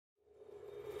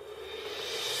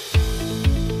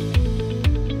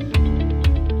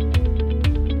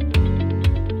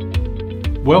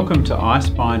Welcome to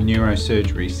iSpine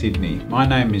Neurosurgery Sydney. My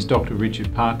name is Dr.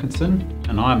 Richard Parkinson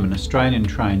and I'm an Australian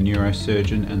trained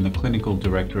neurosurgeon and the Clinical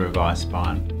Director of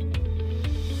iSpine.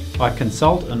 I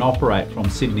consult and operate from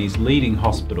Sydney's leading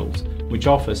hospitals which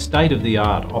offer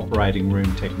state-of-the-art operating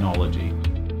room technology.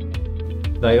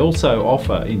 They also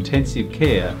offer intensive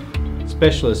care,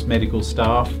 specialist medical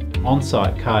staff,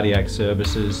 on-site cardiac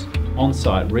services,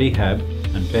 on-site rehab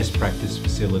and best practice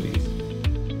facilities.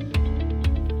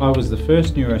 I was the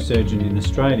first neurosurgeon in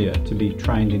Australia to be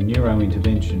trained in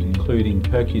neurointervention, including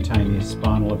percutaneous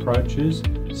spinal approaches,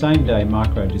 same-day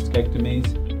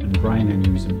microdiscectomies and brain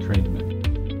aneurysm treatment.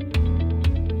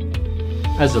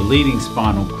 As a leading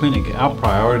spinal clinic, our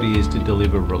priority is to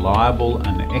deliver reliable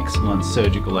and excellent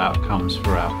surgical outcomes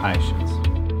for our patients.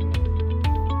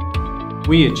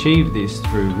 We achieve this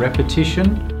through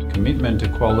repetition, commitment to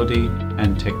quality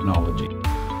and technology.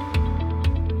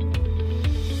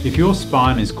 If your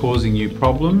spine is causing you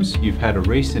problems, you've had a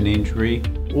recent injury,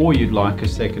 or you'd like a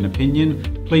second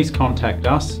opinion, please contact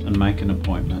us and make an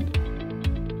appointment.